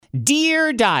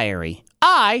Dear Diary,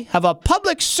 I have a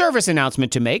public service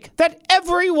announcement to make that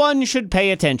everyone should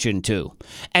pay attention to.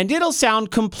 And it'll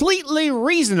sound completely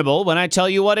reasonable when I tell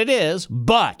you what it is,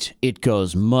 but it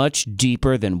goes much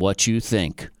deeper than what you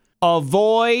think.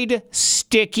 Avoid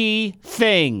sticky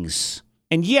things.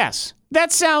 And yes,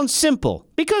 that sounds simple,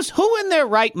 because who in their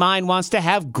right mind wants to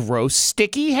have gross,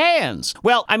 sticky hands?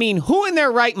 Well, I mean, who in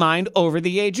their right mind over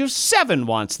the age of 7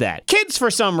 wants that? Kids,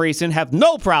 for some reason, have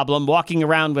no problem walking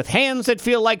around with hands that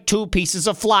feel like 2 pieces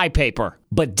of flypaper.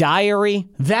 But Diary,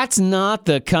 that's not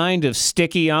the kind of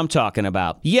sticky I'm talking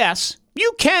about. Yes,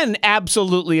 you can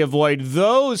absolutely avoid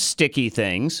those sticky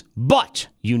things, but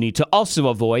you need to also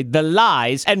avoid the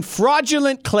lies and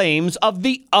fraudulent claims of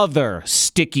the other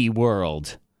sticky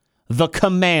world. The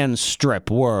command strip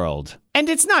world. And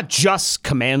it's not just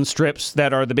command strips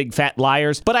that are the big fat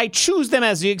liars, but I choose them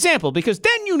as the example because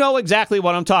then you know exactly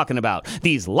what I'm talking about.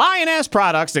 These lying-ass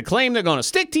products that claim they're going to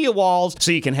stick to your walls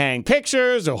so you can hang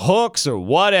pictures or hooks or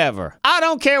whatever. I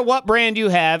don't care what brand you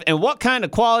have and what kind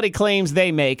of quality claims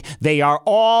they make, they are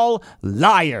all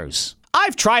liars.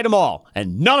 I've tried them all,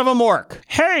 and none of them work.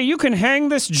 Hey, you can hang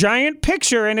this giant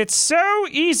picture, and it's so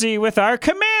easy with our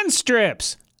command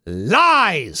strips.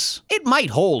 Lies! It might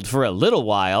hold for a little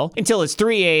while, until it's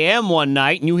 3 a.m. one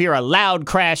night and you hear a loud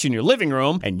crash in your living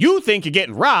room, and you think you're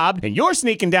getting robbed, and you're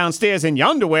sneaking downstairs in your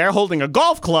underwear holding a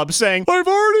golf club saying, "I've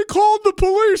already called the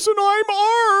police and I'm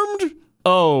armed!"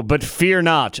 Oh, but fear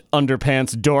not,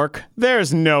 underpants dork.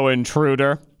 There's no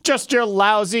intruder. Just your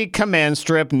lousy command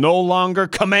strip no longer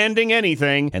commanding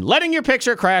anything and letting your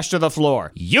picture crash to the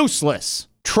floor. Useless.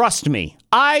 Trust me,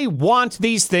 I want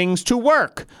these things to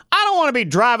work. I don't want to be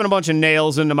driving a bunch of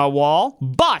nails into my wall.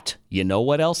 But you know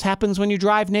what else happens when you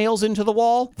drive nails into the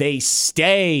wall? They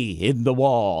stay in the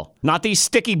wall. Not these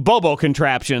sticky bobo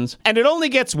contraptions. And it only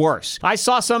gets worse. I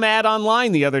saw some ad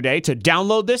online the other day to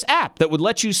download this app that would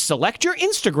let you select your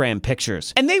Instagram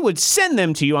pictures. And they would send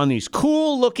them to you on these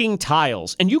cool-looking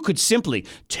tiles. And you could simply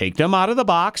take them out of the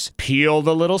box, peel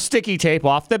the little sticky tape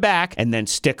off the back, and then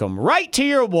stick them right to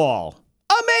your wall.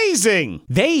 Amazing!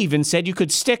 They even said you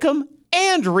could stick them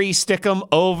and re-stick them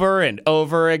over and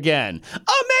over again.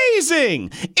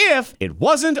 Amazing! If it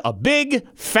wasn't a big,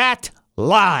 fat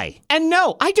lie. And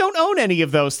no, I don't own any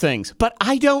of those things, but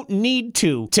I don't need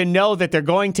to know that they're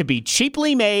going to be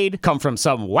cheaply made, come from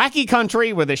some wacky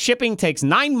country where the shipping takes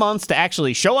 9 months to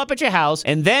actually show up at your house,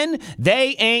 and then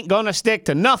they ain't gonna stick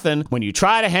to nothing when you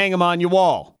try to hang them on your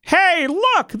wall. Hey,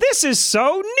 look, this is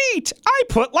so neat. I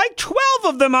put like 12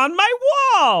 of them on my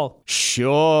wall.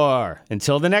 Sure,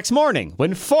 until the next morning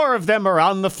when 4 of them are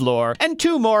on the floor and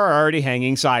 2 more are already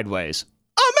hanging sideways.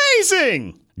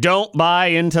 Amazing! Don't buy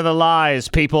into the lies,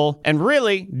 people. And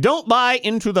really, don't buy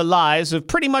into the lies of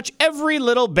pretty much every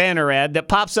little banner ad that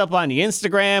pops up on your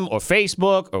Instagram or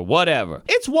Facebook or whatever.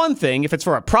 It's one thing if it's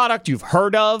for a product you've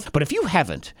heard of, but if you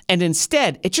haven't, and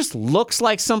instead it just looks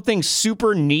like something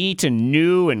super neat and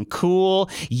new and cool,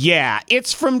 yeah,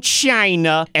 it's from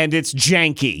China and it's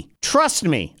janky. Trust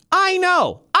me, I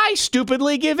know. I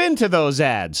stupidly give in to those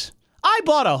ads. I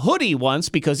bought a hoodie once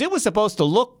because it was supposed to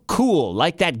look cool,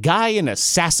 like that guy in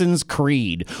Assassin's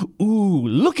Creed. Ooh,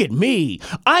 look at me.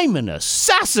 I'm an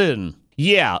assassin.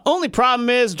 Yeah, only problem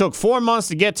is it took 4 months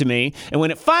to get to me, and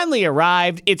when it finally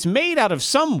arrived, it's made out of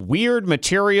some weird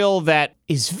material that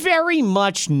is very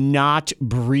much not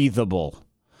breathable.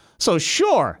 So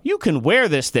sure, you can wear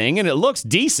this thing and it looks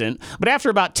decent, but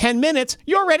after about 10 minutes,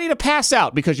 you're ready to pass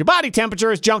out because your body temperature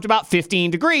has jumped about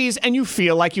 15 degrees and you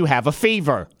feel like you have a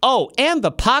fever. Oh, and the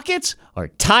pockets are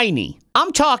tiny.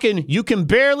 I'm talking you can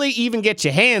barely even get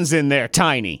your hands in there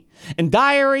tiny. And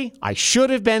Diary, I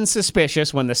should have been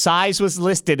suspicious when the size was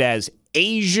listed as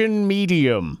Asian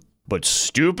medium. But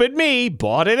stupid me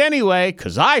bought it anyway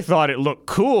because I thought it looked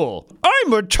cool.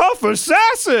 I'm a tough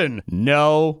assassin!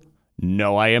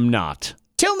 No, I am not.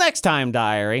 Till next time,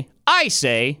 Diary, I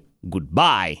say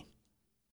goodbye.